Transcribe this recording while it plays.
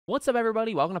What's up,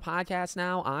 everybody? Welcome to Podcast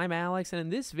Now. I'm Alex, and in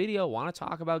this video, I want to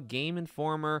talk about Game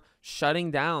Informer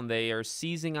shutting down. They are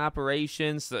ceasing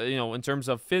operations, in terms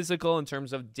of physical, in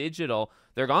terms of digital.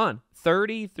 They're gone.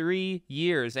 33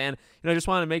 years. And, I just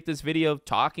want to make this video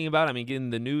talking about, getting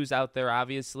the news out there,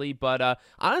 obviously, but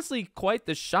honestly, quite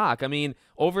the shock.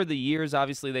 Over the years,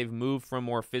 obviously, they've moved from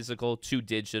more physical to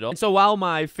digital. And so while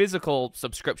my physical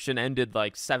subscription ended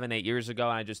like 7-8 years ago,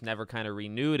 and I just never kind of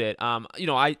renewed it,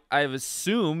 I've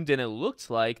assumed, and it looked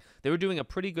like they were doing a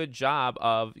pretty good job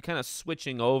of kind of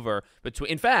switching over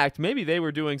between. In fact, maybe they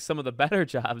were doing some of the better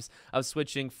jobs of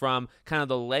switching from kind of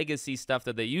the legacy stuff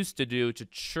that they used to do to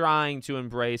trying to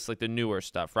embrace like the newer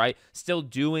stuff, right? Still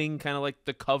doing kind of like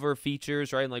the cover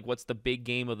features, right? And like what's the big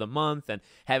game of the month and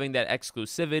having that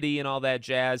exclusivity and all that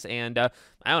jazz. And I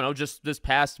don't know, just this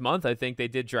past month, I think they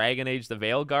did Dragon Age the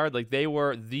Veilguard. Like they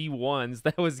were the ones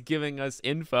that was giving us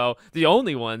info, the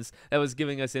only ones that was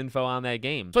giving us info on that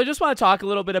game. So I just want to talk a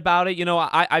little bit about it.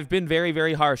 I've been very,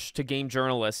 very harsh to game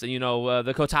journalists, the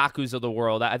Kotakus of the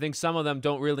world. I think some of them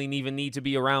don't really even need to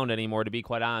be around anymore, to be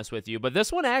quite honest with you. But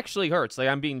this one actually hurts. Like,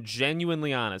 I'm being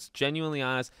genuinely honest.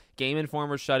 Game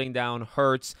Informer shutting down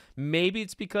hurts. Maybe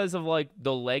it's because of like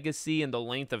the legacy and the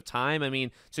length of time.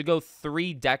 To go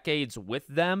 3 decades with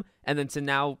them and then to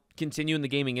now continue in the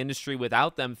gaming industry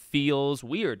without them feels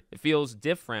weird. It feels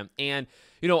different. And,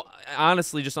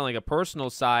 honestly, just on like a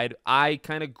personal side, I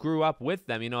kind of grew up with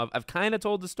them. I've kind of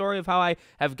told the story of how I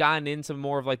have gotten into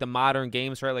more of like the modern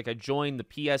games, right? Like I joined the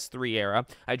PS3 era.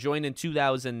 I joined in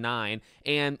 2009,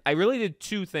 and I really did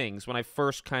 2 things when I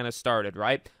first kind of started,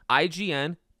 right?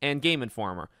 IGN and Game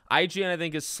Informer. IGN, I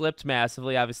think, has slipped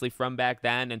massively, obviously, from back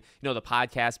then. And, the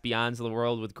podcast Beyonds of the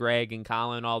world with Greg and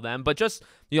Colin and all them. But just,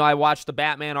 I watched the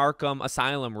Batman Arkham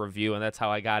Asylum review, and that's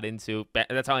how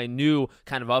I knew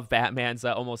kind of Batman's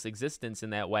almost existence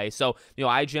in that way. So,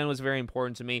 IGN was very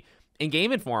important to me. In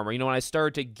Game Informer, when I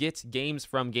started to get games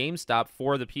from GameStop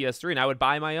for the PS3, and I would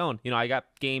buy my own. I got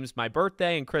games my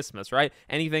birthday and Christmas, right?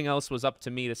 Anything else was up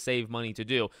to me to save money to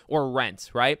do or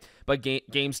rent, right? But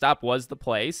GameStop was the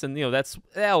place, and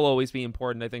that'll always be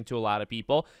important, I think, to a lot of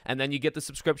people. And then you get the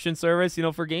subscription service,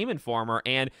 for Game Informer,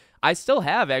 and I still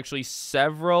have actually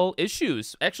several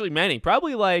issues, actually many,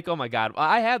 probably like, oh my God,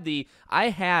 I had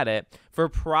it for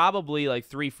probably like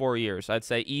 3-4 years, I'd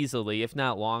say easily, if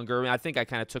not longer. I think I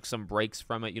kind of took some breaks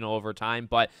from it, over time,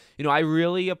 but, I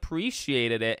really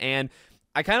appreciated it. And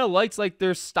I kind of liked like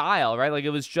their style, right? Like it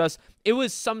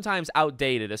was sometimes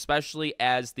outdated, especially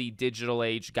as the digital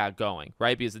age got going,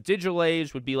 right? Because the digital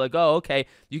age would be like, oh, okay,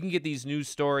 you can get these news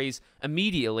stories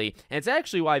immediately. And it's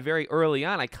actually why very early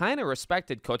on, I kind of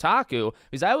respected Kotaku,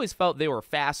 because I always felt they were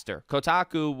faster.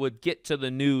 Kotaku would get to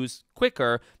the news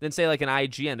quicker than, say, like an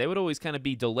IGN. They would always kind of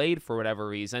be delayed for whatever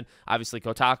reason. Obviously,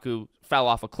 Kotaku fell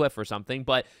off a cliff or something,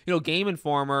 but, Game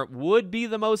Informer would be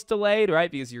the most delayed,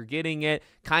 right? Because you're getting it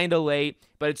kind of late,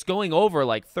 but it's going over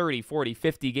like 30, 40,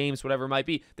 50 games, whatever it might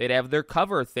be. They'd have their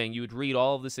cover thing. You would read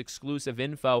all of this exclusive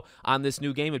info on this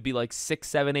new game. It'd be like 6,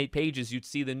 7, 8 pages. You'd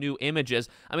see the new images.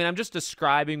 I'm just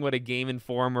describing what a Game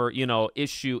Informer,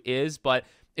 issue is, but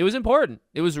it was important.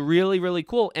 It was really, really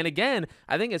cool. And again,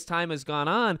 I think as time has gone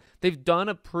on, they've done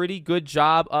a pretty good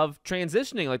job of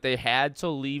transitioning. Like they had to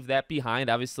leave that behind.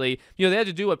 Obviously, they had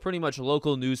to do what pretty much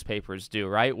local newspapers do,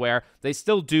 right? Where they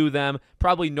still do them.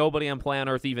 Probably nobody on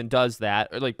planet Earth even does that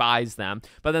or like buys them.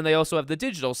 But then they also have the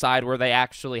digital side where they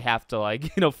actually have to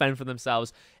like, fend for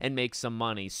themselves and make some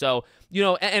money. So,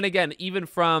 and again, even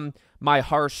from my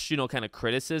harsh, kind of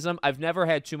criticism, I've never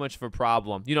had too much of a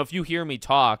problem. If you hear me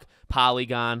talk,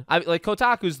 Polygon, like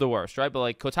Kotaku's the worst, right? But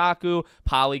like Kotaku,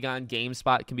 Polygon,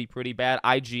 GameSpot can be pretty bad.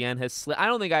 IGN has slipped. I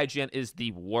don't think IGN is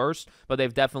the worst, but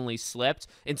they've definitely slipped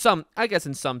in some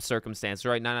circumstances,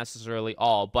 right? Not necessarily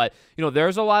all, but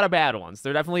there's a lot of bad ones.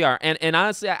 There definitely are. And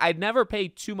honestly, I'd never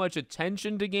paid too much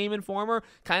attention to Game Informer,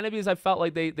 kind of because I felt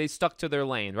like they stuck to their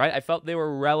lane, right? I felt they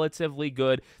were relatively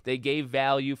good. They gave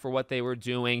value for what they were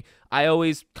doing. I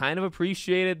always kind of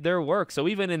appreciated their work. So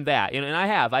even in that, and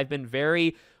I've been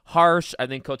very harsh. I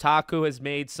think Kotaku has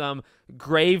made some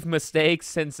grave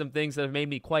mistakes and some things that have made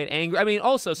me quite angry.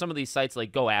 Also some of these sites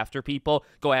like go after people,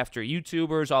 go after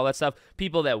YouTubers, all that stuff.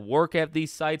 People that work at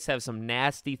these sites have some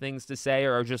nasty things to say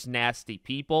or are just nasty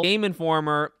people. Game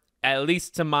Informer, at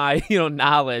least to my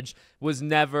knowledge, was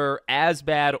never as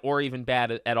bad or even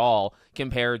bad at all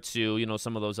compared to, you know,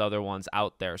 some of those other ones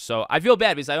out there. So I feel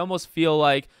bad because I almost feel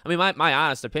like, I mean, my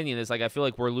honest opinion is like I feel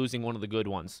like we're losing one of the good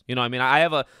ones. You know, I mean, I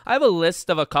have a list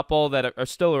of a couple that are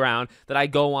still around that I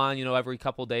go on, you know, every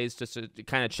couple days just to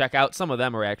kind of check out. Some of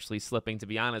them are actually slipping, to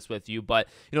be honest with you, but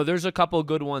you know, there's a couple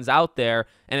good ones out there,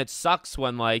 and it sucks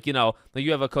when, like, you know, like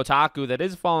you have a Kotaku that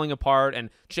is falling apart and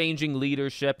changing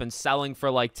leadership and selling for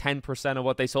like 10% of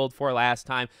what they sold for last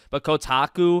time. But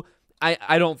Kotaku,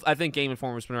 I think Game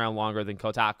Informer's been around longer than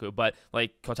Kotaku, but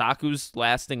like Kotaku's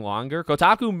lasting longer.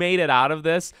 Kotaku made it out of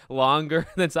this longer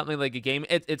than something like a game.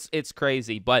 It's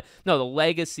crazy, but no, the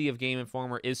legacy of Game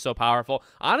Informer is so powerful.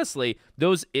 Honestly,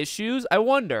 those issues, I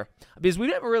wonder, because we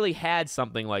never really had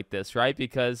something like this, right?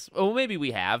 Because, well, maybe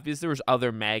we have, because there was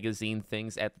other magazine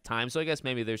things at the time, so I guess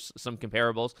maybe there's some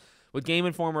comparables. With Game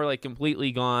Informer like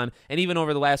completely gone, and even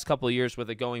over the last couple of years with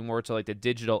it going more to like the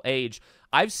digital age,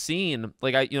 I've seen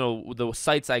like the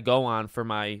sites I go on for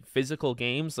my physical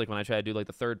games, like when I try to do like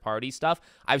the third party stuff,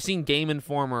 I've seen Game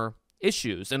Informer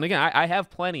issues. And again, I have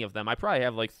plenty of them. I probably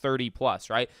have like 30 plus,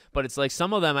 right? But it's like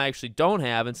some of them I actually don't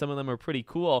have, and some of them are pretty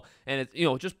cool. And it's, you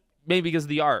know, just maybe because of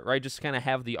the art, right? Just kind of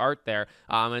have the art there.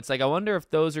 It's like, I wonder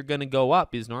if those are going to go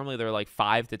up, because normally they're like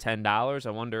 $5 to $10. I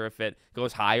wonder if it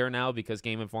goes higher now because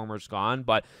Game Informer's gone,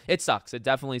 but it sucks. It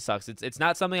definitely sucks. It's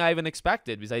not something I even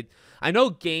expected, because I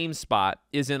know GameSpot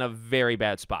is in a very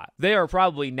bad spot. They are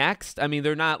probably next. I mean,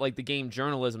 they're not like the game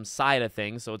journalism side of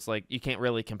things, so it's like you can't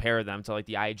really compare them to like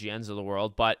the IGNs of the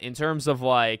world. But in terms of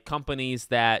like companies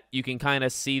that you can kind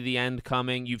of see the end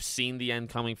coming, you've seen the end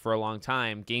coming for a long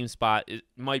time, GameSpot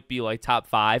might be like top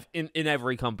 5 in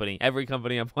every company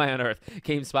on planet Earth.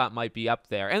 GameSpot might be up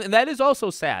there, and that is also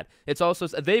sad. It's also,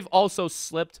 they've also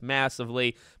slipped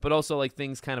massively, but also like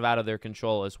things kind of out of their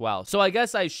control as well. So I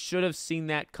guess I should have seen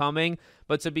that coming,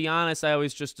 but to be honest, I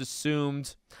always just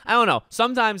assumed, I don't know,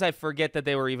 sometimes I forget that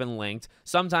they were even linked.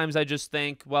 Sometimes I just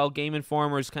think, well, Game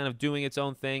Informer is kind of doing its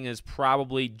own thing, is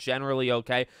probably generally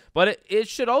okay, but it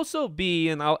should also be,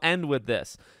 and I'll end with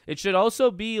this, it should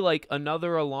also be like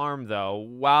another alarm, though.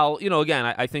 While, you know, again,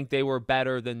 I think they were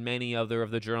better than many other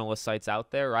of the journalist sites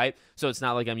out there, right? So it's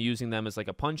not like I'm using them as like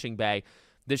a punching bag.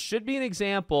 This should be an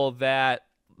example that,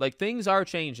 like, things are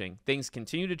changing. Things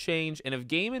continue to change, and if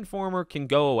Game Informer can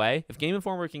go away, if Game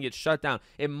Informer can get shut down,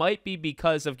 it might be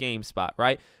because of GameSpot,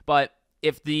 right? But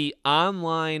if the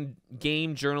online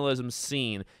game journalism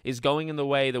scene is going in the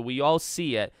way that we all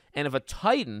see it, and if a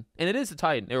titan, and it is a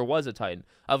titan, there was a titan,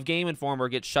 of Game Informer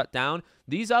gets shut down,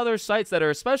 these other sites that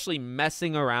are especially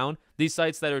messing around, these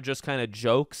sites that are just kind of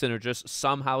jokes and are just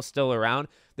somehow still around,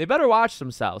 they better watch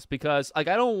themselves, because like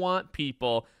I don't want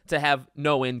people to have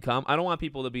no income. I don't want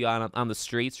people to be on the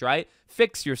streets, right?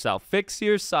 Fix yourself. Fix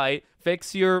your site.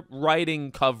 Fix your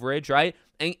writing coverage, right?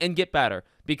 And get better.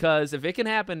 Because if it can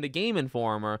happen to Game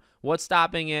Informer, what's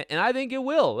stopping it? And I think it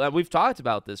will. We've talked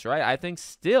about this, right? I think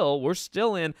we're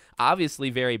still in obviously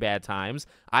very bad times.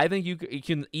 I think you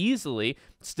can easily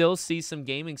still see some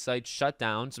gaming sites shut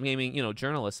down, some gaming, you know,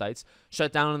 journalist sites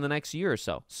shut down in the next year or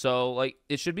so. So, like,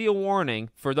 it should be a warning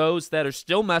for those that are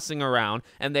still messing around,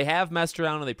 and they have messed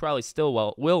around, and they probably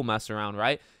still will mess around,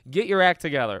 right? Get your act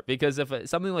together, because if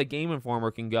something like Game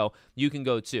Informer can go, you can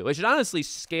go too. It should honestly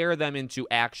scare them into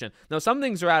action. Now, some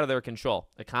things are out of their control.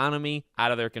 Economy,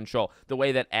 out of their control. The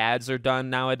way that ads are done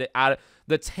nowadays,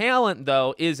 the talent,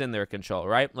 though, is in their control,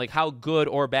 right? Like how good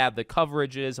or bad the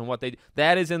coverage is and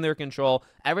that is in their control.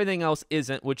 Everything else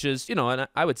isn't, which is, you know, and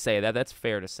I would say that's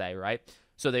fair to say, right?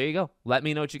 So there you go. Let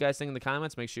me know what you guys think in the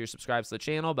comments. Make sure you're subscribed to the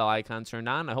channel, bell icon turned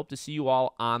on. I hope to see you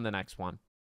all on the next one.